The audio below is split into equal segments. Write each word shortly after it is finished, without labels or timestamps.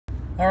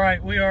All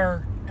right, we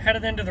are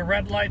headed into the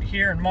red light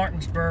here in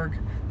Martinsburg.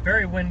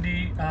 Very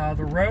windy.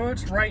 The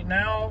roads right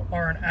now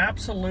are an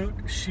absolute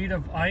sheet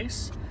of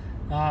ice.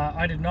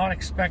 I did not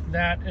expect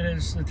that.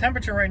 The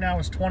temperature right now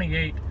is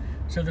 28,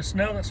 so the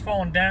snow that's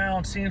falling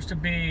down seems to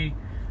be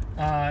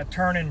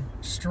turning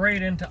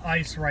straight into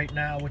ice right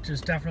now, which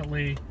is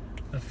definitely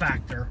a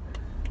factor.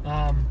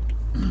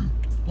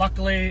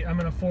 Luckily, I'm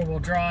in a four-wheel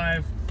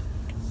drive,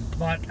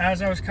 but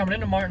as I was coming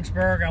into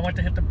Martinsburg, I went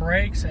to hit the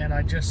brakes and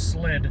I just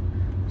slid.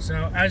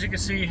 So as you can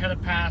see,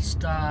 headed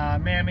past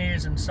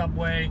Mammy's and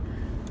Subway.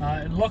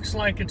 It looks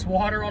like it's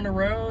water on the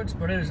roads,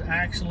 but it is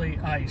actually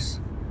ice.